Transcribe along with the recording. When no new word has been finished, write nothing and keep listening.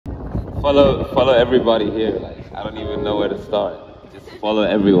Follow everybody here. Like, I don't even know where to start. Just follow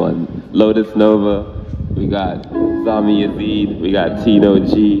everyone. Lotus Nova. We got Zami Yazid. We got Tino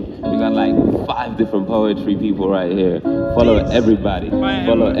G. We got like 5 different poetry people right here. Follow everybody.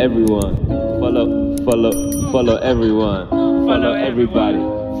 Follow everyone. Follow everyone. Follow everybody.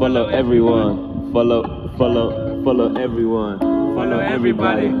 Follow everyone. Follow everyone. Follow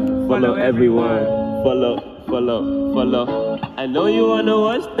everybody. Follow everyone. Follow. I know you wanna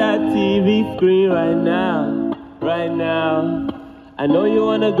watch that TV screen right now. I know you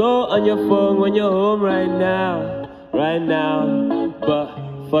wanna go on your phone when you're home right now. But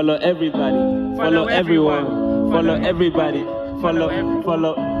follow everybody. Follow everyone. Follow everybody. Follow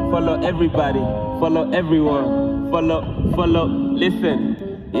everybody. Follow everyone. Follow. Listen.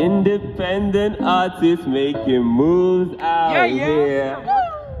 Independent artists making moves out here.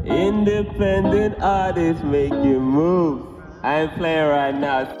 Independent artists making moves. I ain't playing right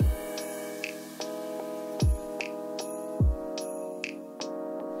now.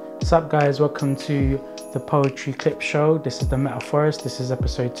 What's up, guys? Welcome to the Poetry Clip Show. This is the Metaphorest. This is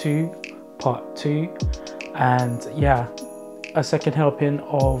episode 2, part 2. And yeah, a second helping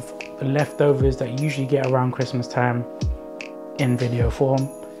of the leftovers that you usually get around Christmas time in video form.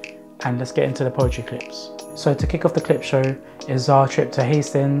 And let's get into the poetry clips. So to kick off the clip show is our trip to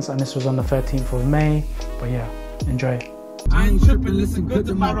Hastings, and this was on the 13th of May. But yeah, enjoy. I ain't tripping, listen good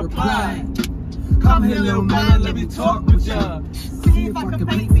to my reply. Come here, little man, let me talk with ya. See if I can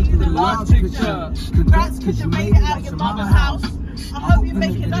paint me the large picture. Congrats, cause you made it out your mama's house. I hope you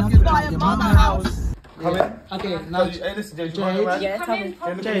make enough to buy a mama house. Come in. Okay, now Hey, listen, Jade, yeah, come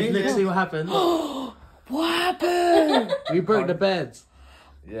in. Jade, let's see what happened. What happened? We broke the beds.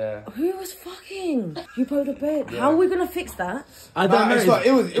 Yeah. Who was fucking? You broke the bed. How are we gonna fix that? I don't know.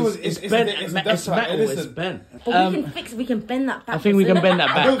 It's bent. It's metal. It's bent. But we can bend that back. I think we can bend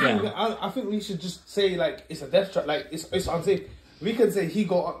that I back. don't think. I think we should just say like it's a death trap. Like it's unsafe. We can say he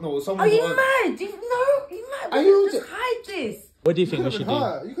got up. No, someone. Are you got mad? You mad? Are you Just hide this. What do you think we should do?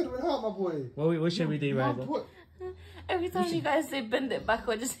 You could have been hurt, my boy. What should we do, Ryder? Every time you guys say bend it back,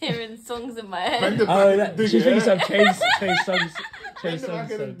 we're just hearing songs in my head. Bend it back. She's thinking some change songs. Bend it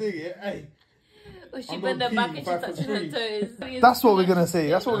back and dig it. Hey. Or she bend her back and she's touching her toes. That's what we're gonna say.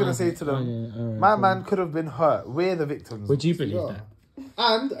 That's what we're gonna say to them. My man could have been hurt. We're the victims. Would you believe that?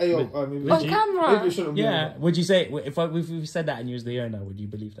 And On camera. Maybe it shouldn't be. Yeah. Would you say if we said that and you was the owner, would you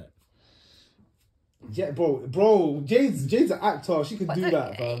believe that? Yeah, bro. Jade's an actor. She could do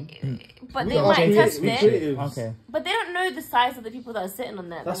that, fam. But they might test it. Okay. But they don't know the size of the people that are sitting on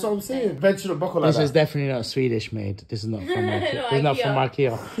there. That's what I'm saying. Ben shouldn't buckle like This that. is definitely not Swedish made. This is not from IKEA. No, This is not from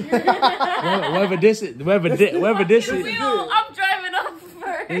IKEA. IKEA. Whether this is I'm driving off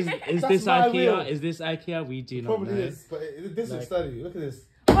first. is this IKEA? Is this IKEA? We do not know. Probably is, but this is study. Look at this.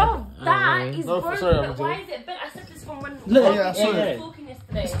 Bro, that is No, broken. sorry, But why is it bent? I said this from when we Look, were yeah, sorry. talking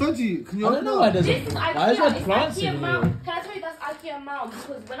yesterday. It's dodgy. Can you I don't know why there's This is why is IKEA. there It's plants IKEA in here? mount. Can I tell you that's IKEA mount?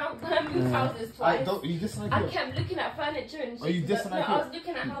 Because when I moved houses twice, You dislike I it. kept looking at furniture and shit. Oh, you dislike I it? was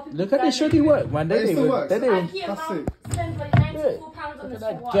looking at how people Look at this shoddy work, man. But it still works. IKEA That's mount it. spends like £94 on Look this at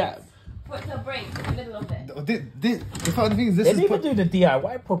that for gap. what? For it to break in the middle of it. The funny thing is, this They is didn't even do the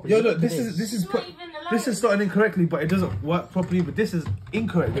DIY properly. Yo, look, this is It's not even aligned. this is starting incorrectly, but it doesn't work properly. But this is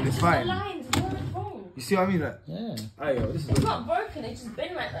incorrect, but it's The fine. lines, what is wrong? You see what I mean? Like, Yeah. hey, yo, this is. It's not broken, it's just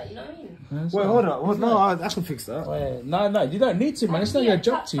been like that, you know what I mean? Wait, hold on. No, I can fix that. Wait, no, you don't need to, man. It's not your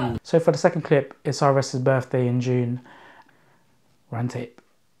job to. So for the second clip, it's RS's birthday in June. Run tape.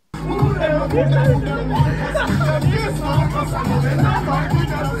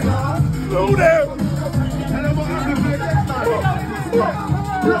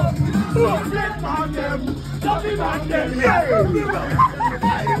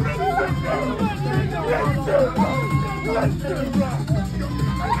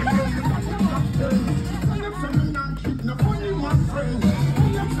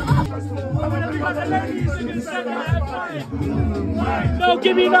 No,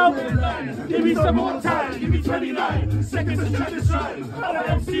 give me no. Give me some more time. Give me 29 seconds to try this right. Other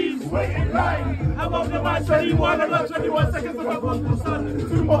MCs wait in line. I'm on the mic 21. I got 21 seconds to my gospel son.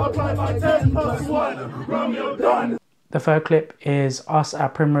 2 multiplied by 10 plus 1. Romeo done. The third clip is us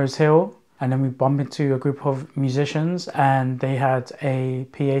at Primrose Hill, and then we bump into a group of musicians and they had a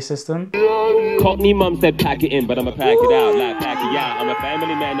PA system. Cockney mum said pack it in, but I'ma pack it out. Like pack it Yeah, I'm a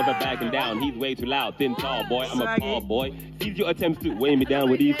family man, never backing down. He's way too loud, thin, tall, boy. I'm a tall boy. Seize your attempts to weigh me down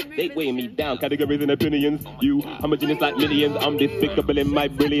with these. They weigh me down. Categories and opinions. You, I'm a genius like millions. I'm despicable in my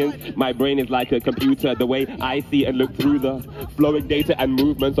brilliance. My brain is like a computer. The way I see and look through the flowing data and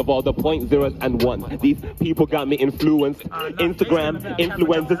movements of all the point zeros and ones. These people got me influenced. Instagram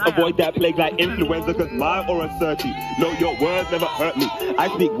influencers, avoid that plague like influenza, cause my aura's 30. No, your words never hurt me. I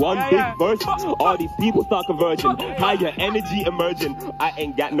speak one big verse. All these people start converging. Higher energy emerging. I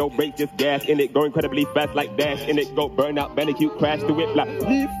ain't got no break, just gas in it. Go incredibly fast like dash in it. Go burn out, Bandicoot, crash the whip like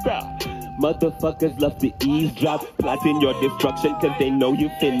Lisa. Motherfuckers love to eavesdrop, plotting your destruction, cause they know you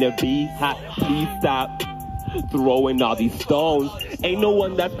finna be hot. Please stop throwing all these stones. Ain't no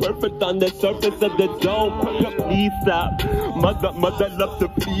one that's perfect on the surface of the dome. Please stop. Mother love to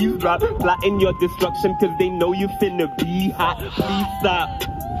please drop, plotting your destruction, cause they know you finna be hot. Please stop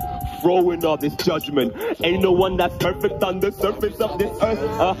throwing all this judgment. Ain't no one that's perfect on the surface of this earth.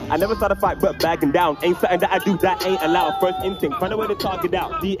 I never start a fight, but backing down ain't something that I do that ain't allowed. First instinct, find a way to talk it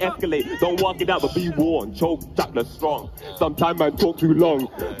out, de-escalate. Don't walk it out, but be warned. Choke, chocolate strong. Sometimes I talk too long,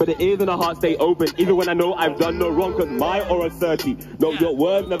 but the ears and the heart stay open, even when I know I've done no wrong, cause my aura's 30. No, your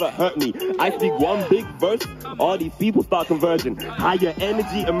words never hurt me. I speak one big verse, all these people start converging. Higher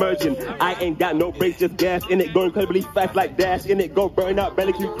energy emerging. I ain't got no brakes, just gas in it. Go incredibly fast like dash in it. Go burn out,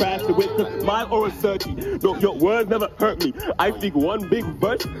 Bandicoot, crash the whip, cause my aura's 30. No, your words never hurt me. I speak one big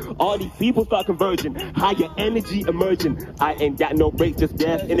verse, all these people start converging. Higher energy emerging. I ain't got no brakes, just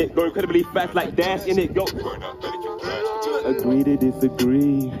gas in it. Go incredibly fast like dash in it. Go burn out, Bandicoot, crash. Agree to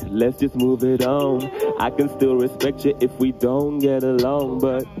disagree, let's just move it on. I can still respect you if we don't get along,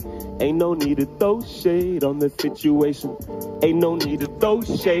 but ain't no need to throw shade on the situation. Ain't no need to throw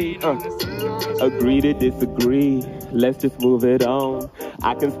shade. Agree to disagree, let's just move it on.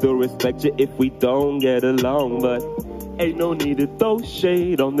 I can still respect you if we don't get along, but ain't no need to throw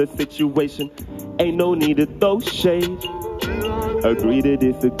shade on the situation. Ain't no need to throw shade. Agree to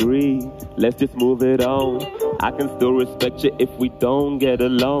disagree, let's just move it on. I can still respect you if we don't get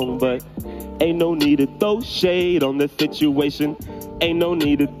along, but ain't no need to throw shade on the situation. Ain't no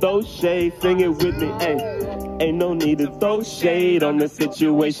need to throw shade. Sing it with me, hey. Ain't no need to throw shade on the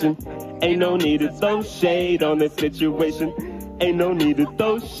situation. Ain't no need to throw shade on the situation. Ain't no need to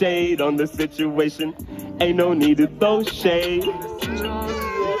throw shade on the situation. Ain't no need to throw shade.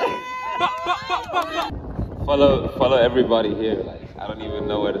 Follow everybody here. Like, I don't even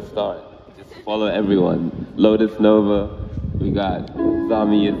know where to start. Just follow everyone. Lotus Nova, we got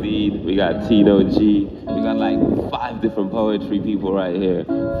Zami Yazid, we got Tino G, we got like 5 different poetry people right here.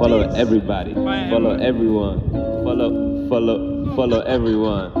 Follow everybody. Follow everyone. Follow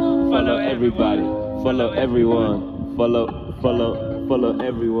everyone. Follow everybody. Follow everyone. Follow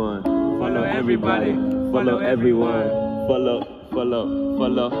everyone. Follow everybody. Follow everyone.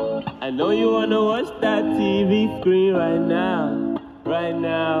 Follow. I know you wanna watch that TV screen right now, right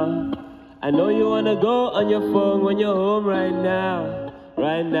now. I know you wanna go on your phone when you're home right now,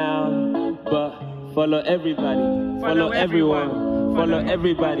 right now. But follow everybody, follow everyone, follow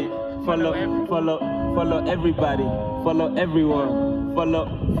everybody, follow everybody, follow everyone,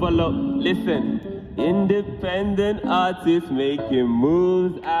 follow. Listen, independent artists making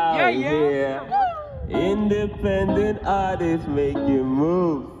moves out here. Independent artists making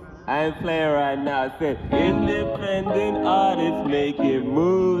moves. I ain't playing right now. I said independent artists making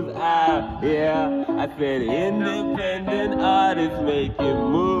moves out here. I said independent artists making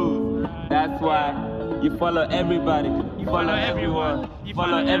moves. That's why you follow everybody. You follow everyone. You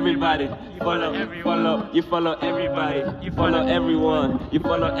follow everybody. You follow. You follow everybody. You follow everyone. You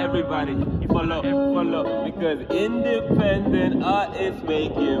follow everybody. You follow. Because independent artists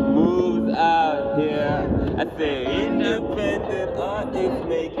making moves out here. I say independent artists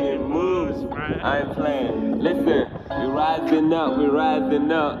making moves. I ain't playing. Listen, we rising up. We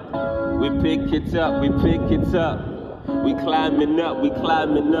rising up. We pick it up. We pick it up. We climbing up,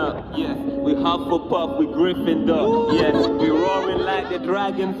 yes. We Hufflepuff, we Gryffindor, yes. We roaring like the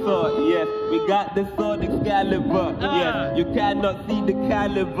dragon sword, yes. We got the sword Excalibur, yes. You cannot see the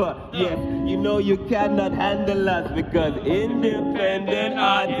caliber, yes. You know you cannot handle us because independent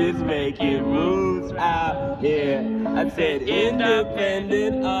artists making moves out here. I said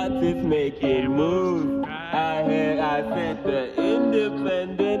independent artists making moves out here. I said the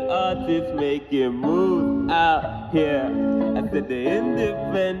independent artists making moves out here. I said the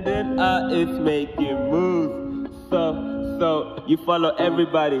independent artists making moves. So you follow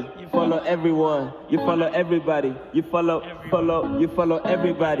everybody, you follow everyone, you follow everybody, you follow everybody, you follow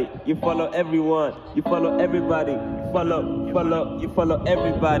everyone, you follow everybody, you follow everyone, you follow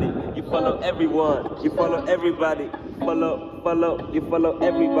everyone, you follow everyone, you follow everybody. follow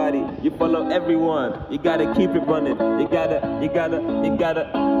everybody, you follow everyone. You gotta keep it running. You gotta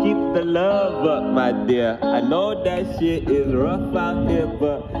keep the love up, my dear. I know that shit is rough out here,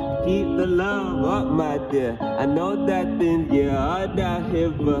 but keep the love up, my dear. I know that things get hard out here,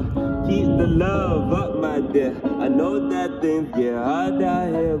 but keep the love up, my dear. I know that things get hard out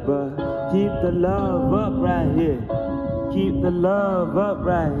here, but keep the love up right here. Keep the love up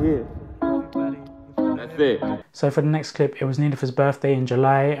right here. That's it. So for the next clip, it was Neelofer's birthday in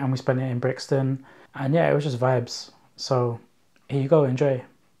July and we spent it in Brixton. And yeah, it was just vibes. So here you go, enjoy.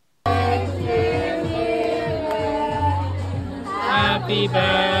 Happy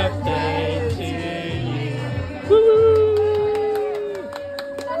birthday to you. Woo!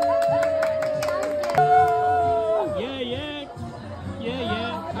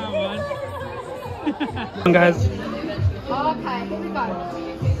 Yeah, come on. Come on, guys. Okay, here we go.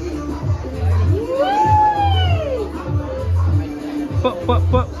 Foot.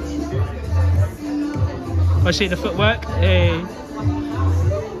 Oh shit, the footwork. Hey.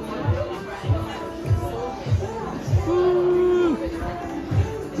 Woo.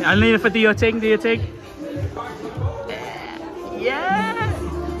 I'll need to do your thing, Yeah.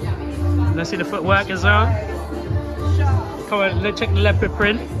 Let's see the footwork as well. Come on, let's check the leopard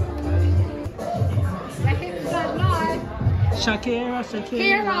print. Shakira.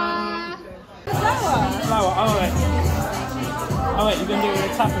 Flower, oh wait, you're gonna do it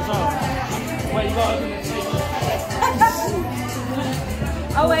with a tap as well. Wait, you gotta do it.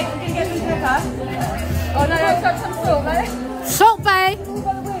 Oh wait, you can get some pepper. Oh no, got some salt, no? Salt Bay.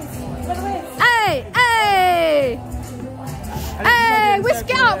 Hey. Hey, whisk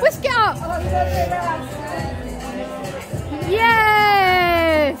it up.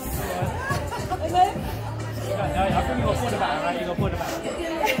 Yes. I think you got to pour the batter, right? You got to pour the batter.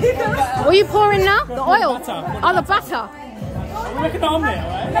 What are you pouring now? The oil? Oh, the butter. We're making an omelette,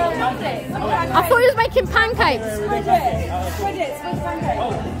 right? I thought he was making pancakes.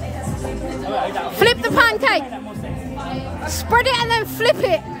 Flip the pancake. Spread it and then flip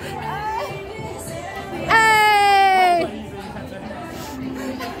it. Hey!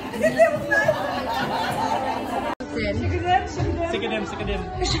 Sick of them.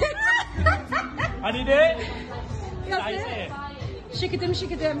 I did it.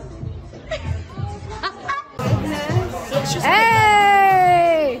 Shikadim.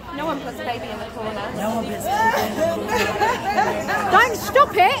 Hey! No one puts baby in the corner. Don't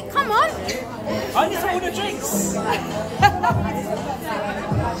stop it. Come on. I need to order drinks.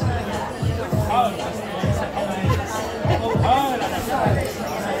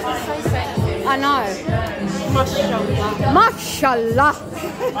 I know. Mashallah.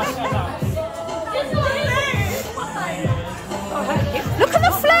 Look at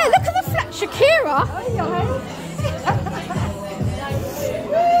the flare. Shakira.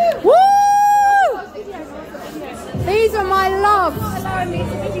 Woo! These are my loves.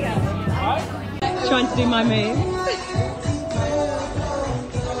 Trying to do my move.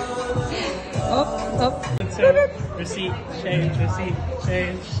 Up. Receipt,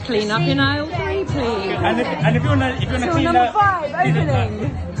 change. Clean up in aisle 3, please. And if you wanna clean number up, 5,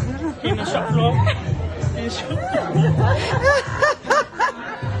 opening. clean the shop floor.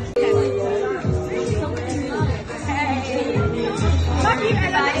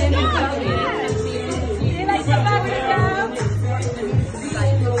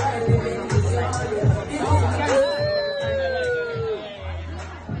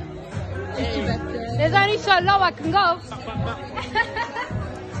 There's only so low I can go.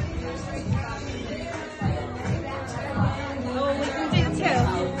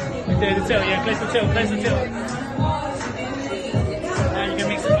 Do the tilt, yeah, close the tilt. Now you can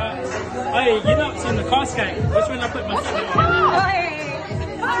mix it up. Hey, you're not seeing the cascade. Which one I put my foot on?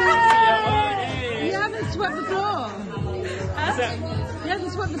 You haven't swept the floor. What's that? You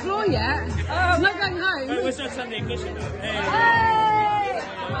haven't swept the floor yet. It's not going home. Wait, what's your Sunday cushion though? Hey.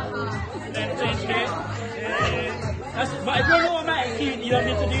 Then change it. But if you're automatic, you don't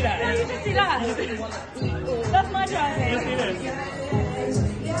need to do that. You just do that. That's my job. You just do this.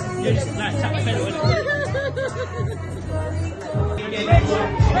 You just like tap the pedal, innit?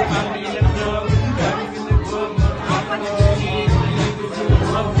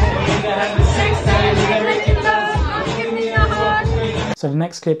 So the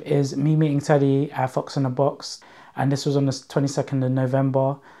next clip is me meeting Teddy at Fox in a Box, and this was on the 22nd of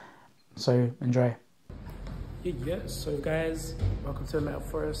November, so enjoy. Yeah, so guys, welcome to the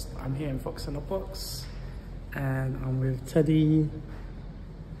Metaphorest. I'm here in Fox in a Box, and I'm with Teddy,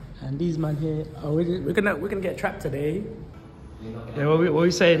 and these man here. Oh, we're gonna get trapped today. Yeah, what are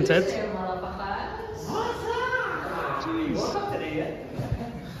we saying, Ted? Hey,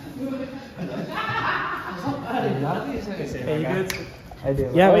 you good? I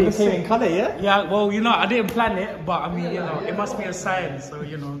do. Yeah, oh, well, you came in colour, yeah? Yeah, well, you know, I didn't plan it, but I mean, you know, it must be a sign. So,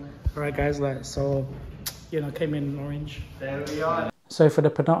 you know, all right, guys, like, so, you know, came in orange. There we are. So for the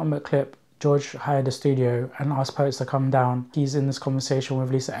penultimate clip, George hired a studio and asked poets to come down. He's in this conversation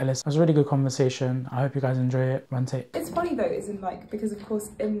with Lisa Ellis. It was a really good conversation. I hope you guys enjoy it. Run tape. It's funny though, isn't like, because of course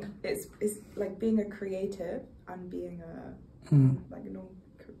it's like being a creative and being a like not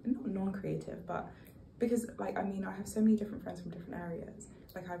non-creative, but because like I mean I have so many different friends from different areas.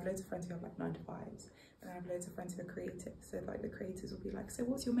 Like I have loads of friends who have like 9-to-5s, and I have loads of friends who are creative. So like the creators will be like, so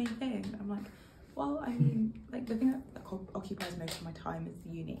what's your main thing? And I'm like, well, I mean, like the thing that occupies most of my time is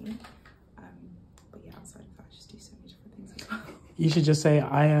uni. But yeah, outside of that, I just do so many different things as well. You should just say,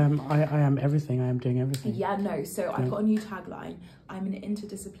 I am everything. I am doing everything. Yeah, no. So I've got a new tagline. I'm an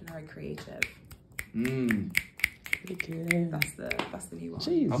interdisciplinary creative. That's the new one.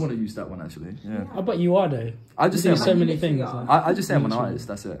 Jeez. I want to use that one actually. Yeah. I bet you are though. I just do say so many things. Like, I just say I'm an artist.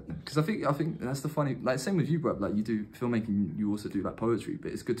 That's it. Because I think that's the funny. Like same with you, bro. Like you do filmmaking, you also do like poetry,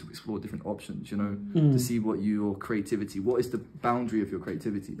 but it's good to explore different options. You know, to see what your creativity. What is the boundary of your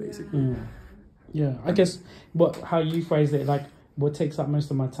creativity, basically. Yeah, I guess how you phrased it, like what takes up most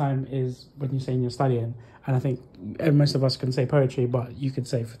of my time is when you're saying you're studying. And I think most of us can say poetry, but you could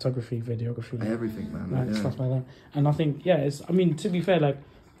say photography, videography. Everything, man. Like, stuff like that. And I think, yeah, I mean, to be fair, like,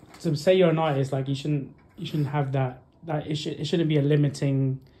 to say you're an artist, like, you shouldn't have that. Like, it shouldn't be a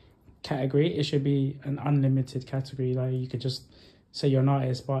limiting category. It should be an unlimited category. Like, you could just say you're an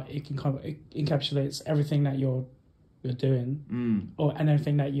artist, but it encapsulates everything that you're doing, and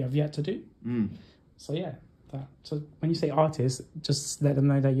everything that you have yet to do. So yeah, so when you say artist, just let them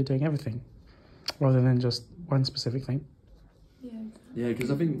know that you're doing everything, rather than just one specific thing. Yeah, because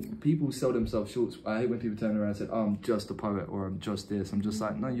I think people sell themselves short. I hate when people turn around and say, oh, I'm just a poet, or I'm just this. I'm just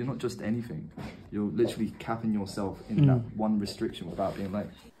like, no, you're not just anything. You're literally capping yourself in that one restriction without being like.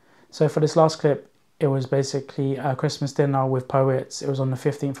 So for this last clip, it was basically a Christmas dinner with poets. It was on the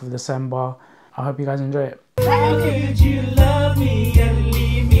 15th of December. I hope you guys enjoy it. How could you love me and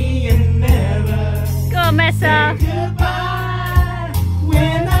leave me and never Go on, Messa. say goodbye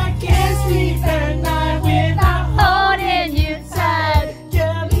when I can't sleep at night without Holding you tight.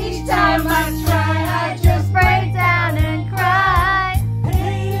 girl, each time I try, I just Break down and cry.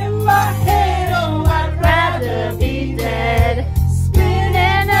 pain in my head. Oh, I'd rather be dead.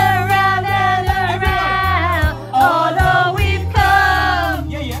 Spinning around and around. Although we've come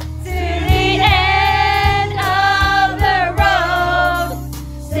to the end of the road,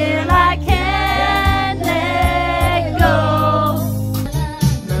 still I can't let go.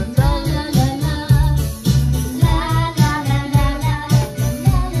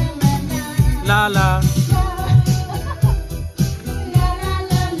 La la.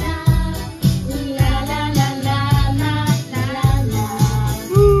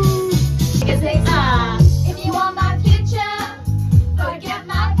 If you want my future, forget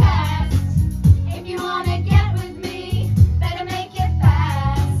my past. If you wanna get with me, better make it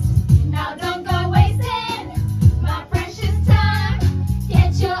fast. Now don't go wasting my precious time.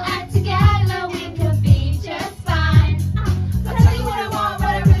 Get your act together, we could be just fine. So tell me what I want,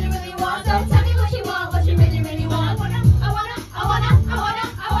 what I really, really want. So tell me what you want, what you really, really want. I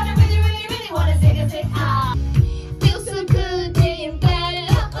wanna really, really, really wanna zig. Feel so good, being bad.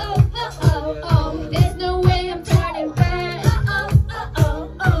 There's no way I'm turning back. Now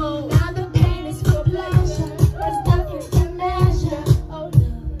the pain is for pleasure. There's nothing to measure.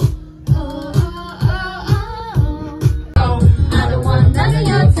 I don't want none of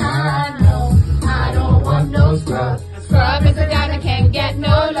your time. No, I don't want no scrub. Scrub is a guy that can't get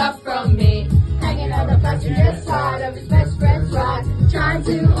no love from me. Hanging on the passenger side of his best friend's ride, trying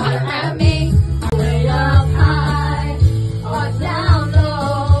to have me. Way up high or down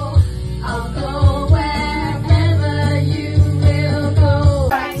low, I'll go wherever you will go.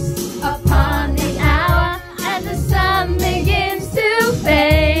 Upon the hour and the sun begins to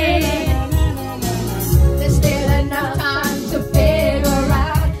fade, there's still enough time to figure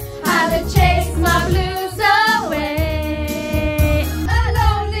out how to chase my blues away.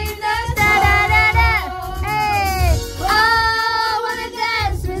 Loneliness, hey. Oh, I wanna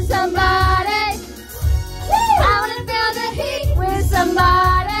dance with somebody. I wanna feel the heat with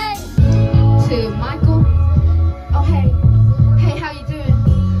somebody. To Michael. Oh hey, how you doing?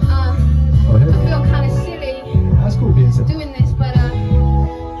 I feel kind of silly That's cool being said. doing this, but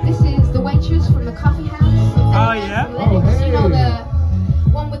this is the waitress from the coffee house. Oh, yeah? Athletics, you know, the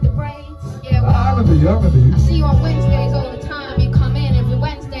one with the braids. Yeah, well, I remember you. I see you on Wednesdays all the time. You come in every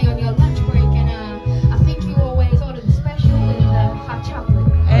Wednesday on your lunch break, and I think you always order the special.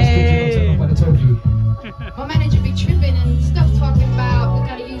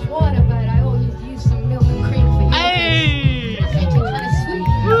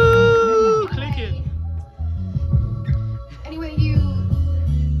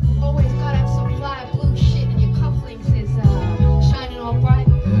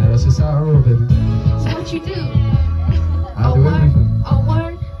 That's just how I roll, baby. So what you do? I do everything. Oh,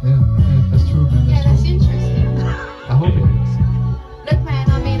 word? Yeah, that's true, man. Yeah, that's interesting. I hope it is. Look, man,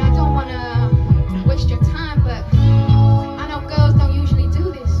 I mean, I don't want to waste your time, but I know girls don't usually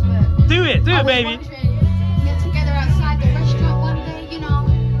do this, but... Do it, baby. Get together outside the restaurant one day, you know?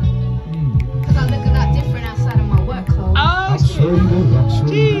 Because I look a lot different outside of my work clothes. Oh, I'm sure you do. I'm sure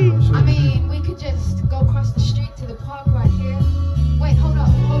you do. I mean, we could just go across the street to the park right here. Wait, hold up.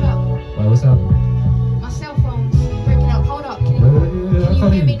 Why, what's happening? My cell phone's breaking up. Hold up. Can you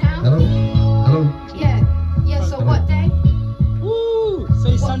hear me now? Hello? Yeah, so what day? Woo!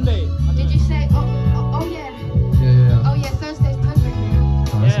 Say Sunday. Did you say? Oh yeah. Yeah. Oh yeah, Thursday's perfect, man.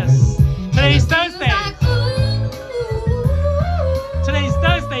 Oh, that's Yes. amazing. Today's Thursday. Like, ooh. Today's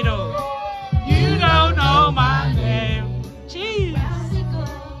Thursday though. You don't know my name. Jeez.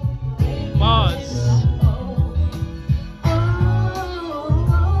 Mars.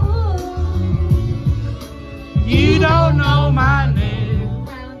 You don't know my name.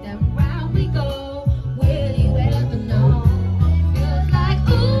 Round and round we go. Will you ever know? Feels like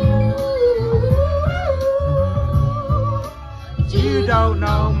ooh. You don't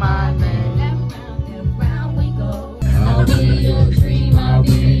know my name. And round we go. I'll be your dream. I'll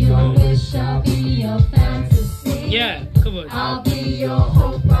be your wish. I'll be your fantasy. Yeah, come on. I'll be your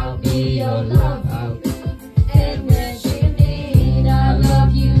hope. I'll be your love. And when you need, I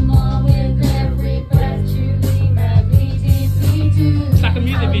love you more with every breath you leave. Every deeply do. It's like a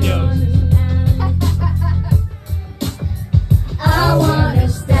music video. I wanna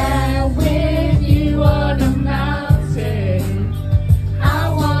stand with you on a mountain. I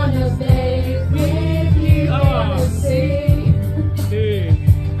wanna bathe with you in the sea. Dude.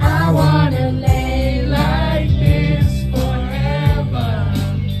 I wanna lay like this forever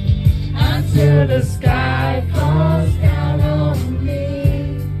until the sky falls down on me.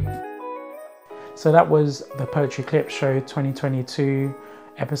 So that was the Poetry Clip Show 2022,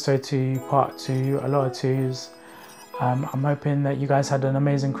 episode 2, part 2, a lot of 2s. I'm hoping that you guys had an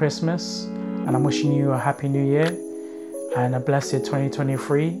amazing Christmas, and I'm wishing you a happy new year and a blessed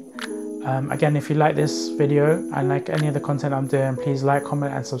 2023. Again, if you like this video and like any of the content I'm doing, please like,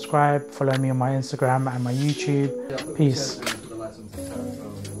 comment and subscribe. Follow me on my Instagram and my YouTube. Peace.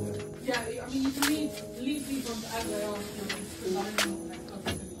 Yeah, I mean, you can leave these ones as they are.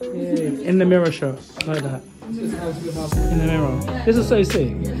 Yeah, in the mirror shot, like that. In the mirror. This is so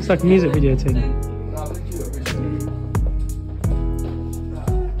sick. It's like a music video thing.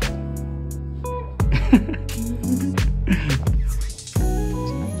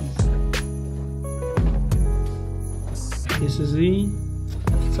 This is Z.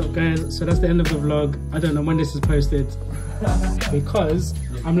 So guys, so that's the end of the vlog. I don't know when this is posted because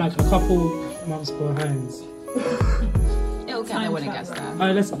I'm like a couple months behind. It'll kind of when it gets there.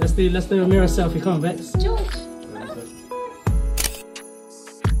 Alright, let's do a mirror selfie. Come on, Bex. George.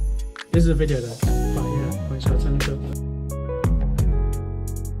 This is a video though. But yeah, make sure I turn it up.